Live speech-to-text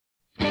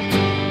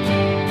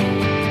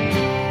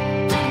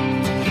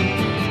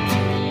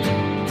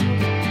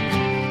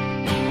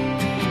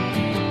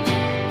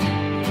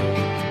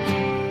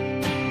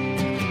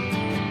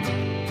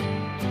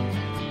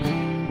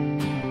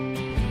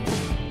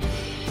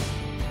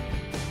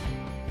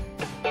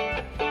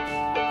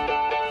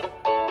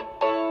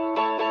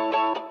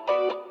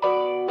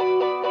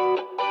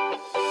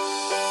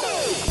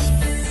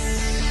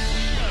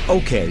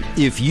Okay,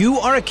 if you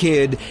are a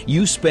kid,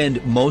 you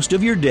spend most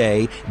of your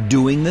day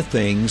doing the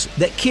things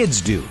that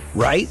kids do,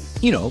 right?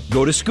 You know,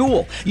 go to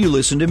school, you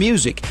listen to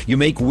music, you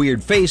make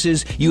weird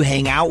faces, you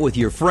hang out with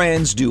your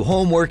friends, do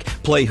homework,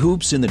 play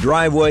hoops in the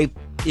driveway.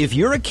 If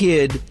you're a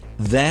kid,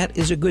 that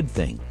is a good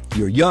thing.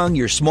 You're young,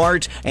 you're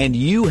smart, and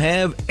you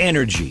have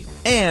energy.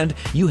 And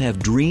you have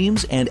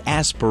dreams and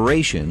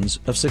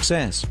aspirations of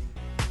success.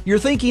 You're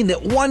thinking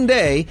that one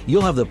day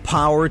you'll have the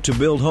power to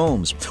build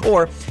homes,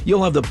 or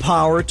you'll have the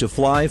power to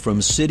fly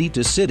from city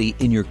to city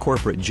in your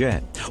corporate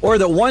jet, or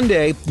that one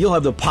day you'll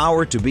have the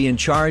power to be in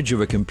charge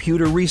of a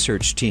computer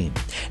research team.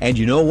 And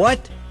you know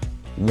what?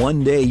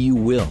 One day you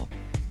will.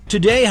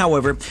 Today,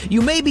 however,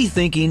 you may be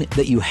thinking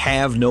that you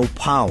have no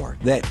power,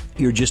 that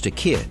you're just a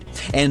kid.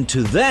 And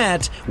to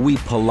that, we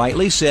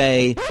politely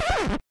say,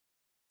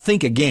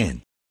 think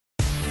again.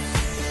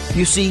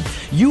 You see,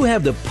 you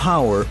have the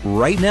power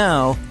right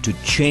now to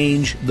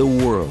change the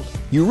world.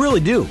 You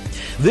really do.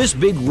 This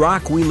big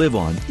rock we live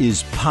on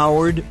is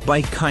powered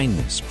by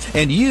kindness.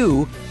 And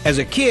you, as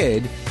a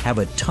kid, have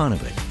a ton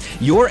of it.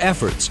 Your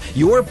efforts,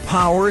 your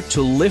power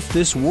to lift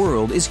this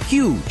world is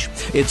huge.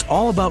 It's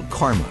all about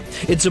karma.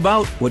 It's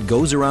about what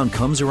goes around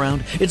comes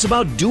around. It's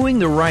about doing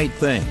the right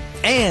thing.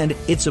 And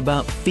it's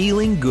about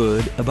feeling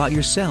good about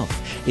yourself.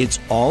 It's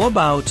all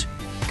about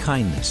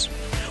kindness.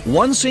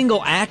 One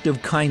single act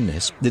of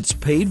kindness that's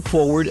paid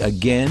forward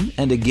again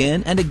and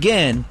again and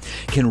again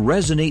can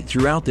resonate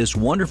throughout this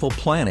wonderful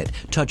planet,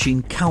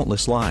 touching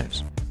countless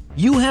lives.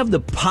 You have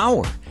the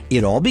power.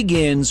 It all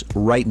begins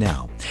right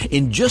now.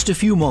 In just a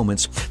few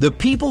moments, the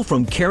people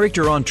from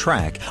Character on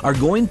Track are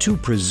going to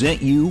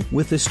present you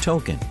with this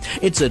token.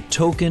 It's a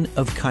token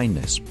of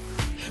kindness.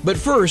 But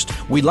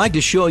first, we'd like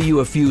to show you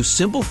a few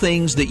simple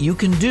things that you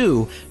can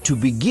do to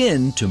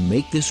begin to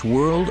make this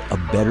world a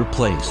better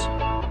place.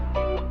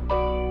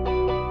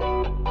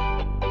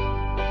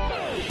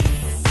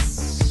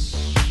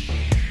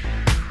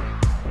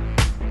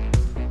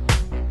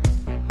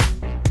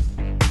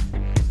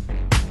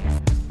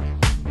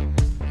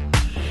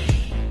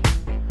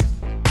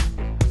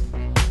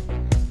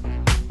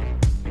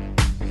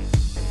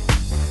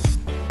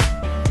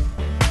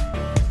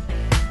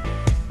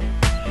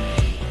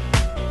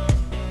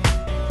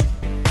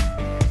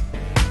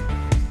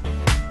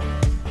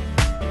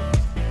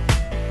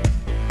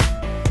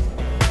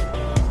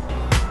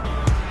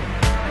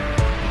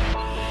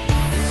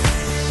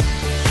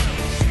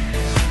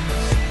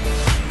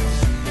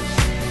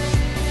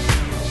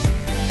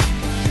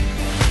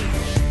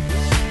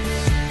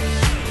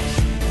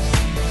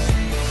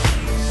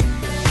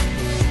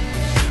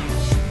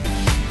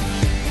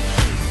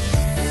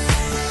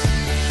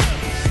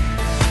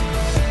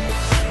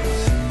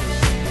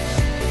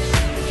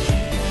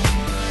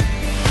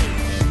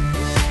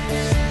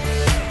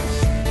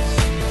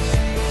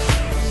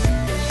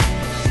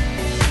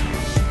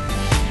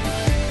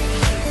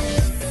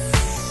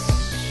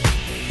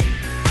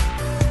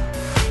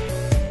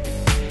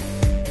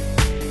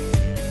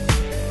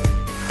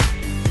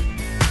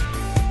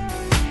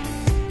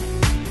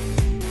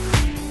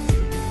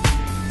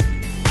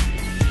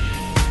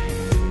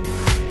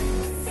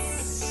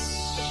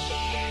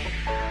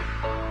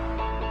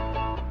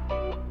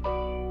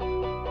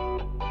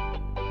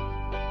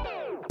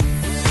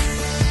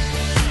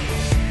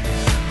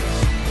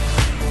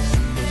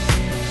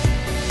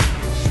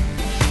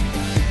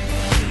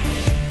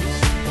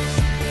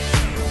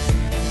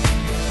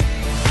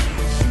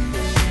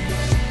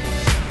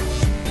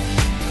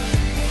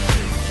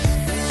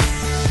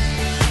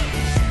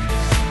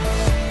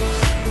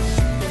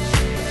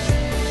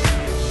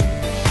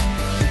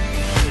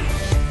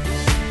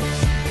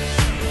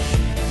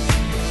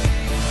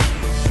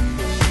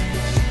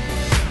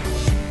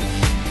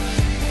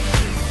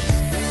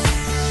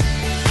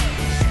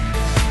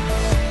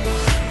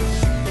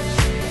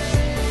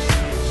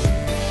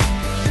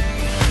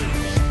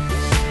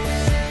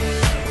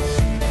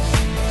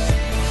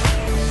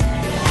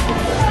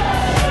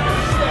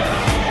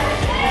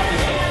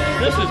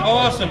 This is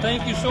awesome.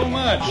 Thank you so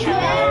much. You made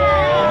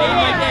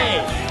my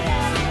day.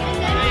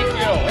 Thank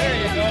you. There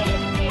you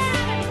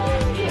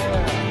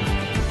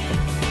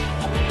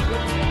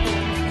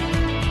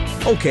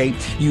go. Okay,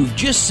 you've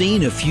just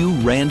seen a few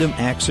random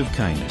acts of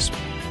kindness.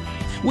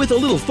 With a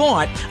little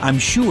thought, I'm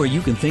sure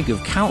you can think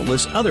of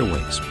countless other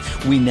ways.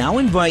 We now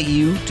invite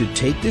you to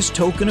take this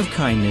token of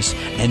kindness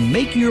and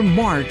make your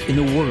mark in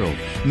the world.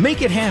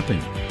 Make it happen.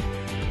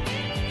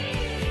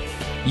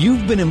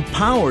 You've been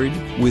empowered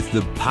with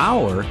the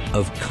power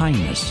of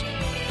kindness.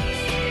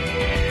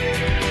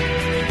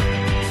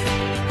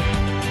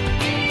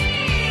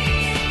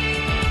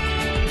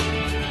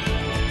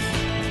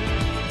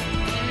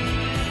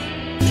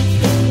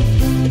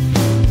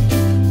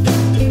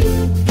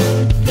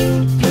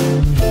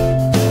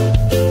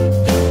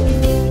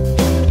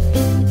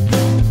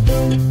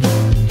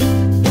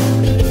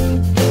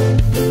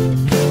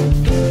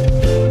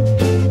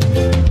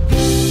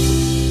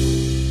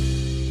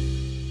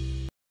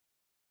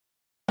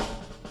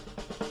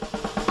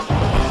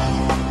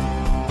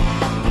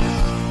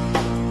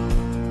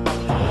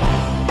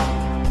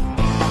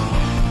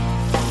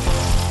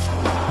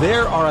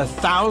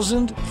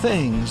 1,000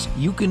 things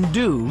you can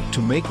do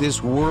to make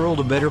this world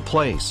a better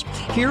place.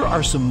 Here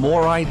are some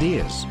more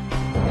ideas.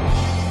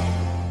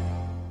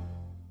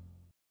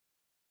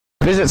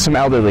 Visit some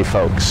elderly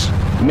folks,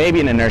 maybe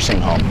in a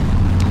nursing home.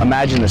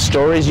 Imagine the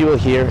stories you will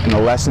hear and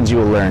the lessons you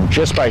will learn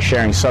just by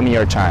sharing some of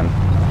your time.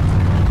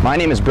 My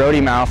name is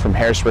Brody Mao from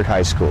Harrisburg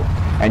High School,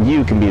 and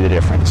you can be the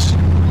difference.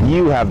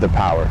 You have the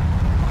power.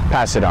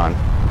 Pass it on.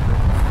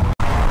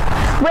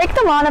 Rake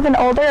the lawn of an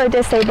older or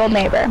disabled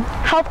neighbor.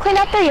 Help clean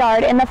up their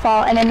yard in the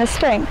fall and in the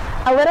spring.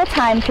 A little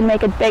time can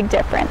make a big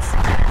difference.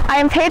 I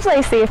am Paige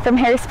Lacey from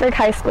Harrisburg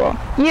High School.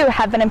 You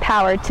have been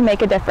empowered to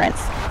make a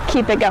difference.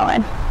 Keep it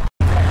going.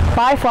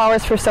 Buy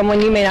flowers for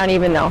someone you may not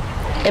even know.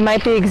 It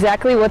might be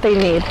exactly what they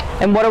need,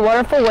 and what a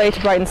wonderful way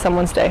to brighten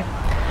someone's day.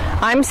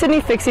 I'm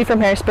Sydney Fixie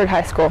from Harrisburg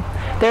High School.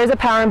 There is a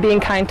power in being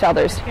kind to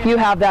others. You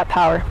have that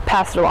power.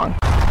 Pass it along.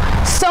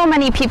 So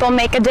many people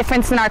make a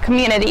difference in our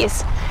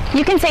communities.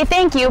 You can say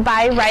thank you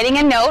by writing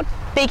a note,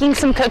 baking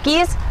some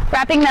cookies,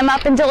 wrapping them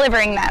up and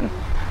delivering them.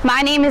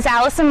 My name is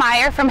Allison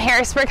Meyer from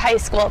Harrisburg High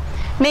School.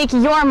 Make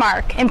your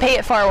mark and pay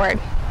it forward.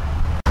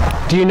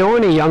 Do you know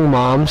any young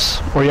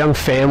moms or young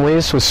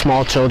families with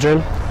small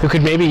children who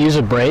could maybe use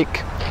a break?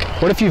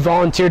 What if you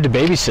volunteered to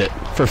babysit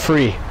for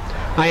free?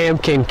 I am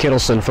Kane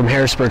Kittleson from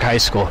Harrisburg High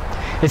School.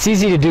 It's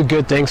easy to do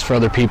good things for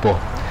other people.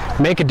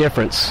 Make a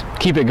difference.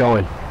 Keep it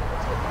going.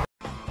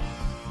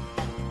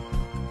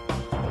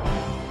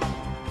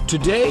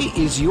 Today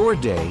is your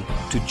day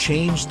to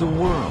change the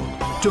world,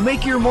 to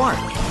make your mark.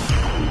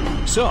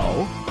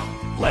 So,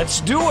 let's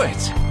do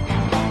it!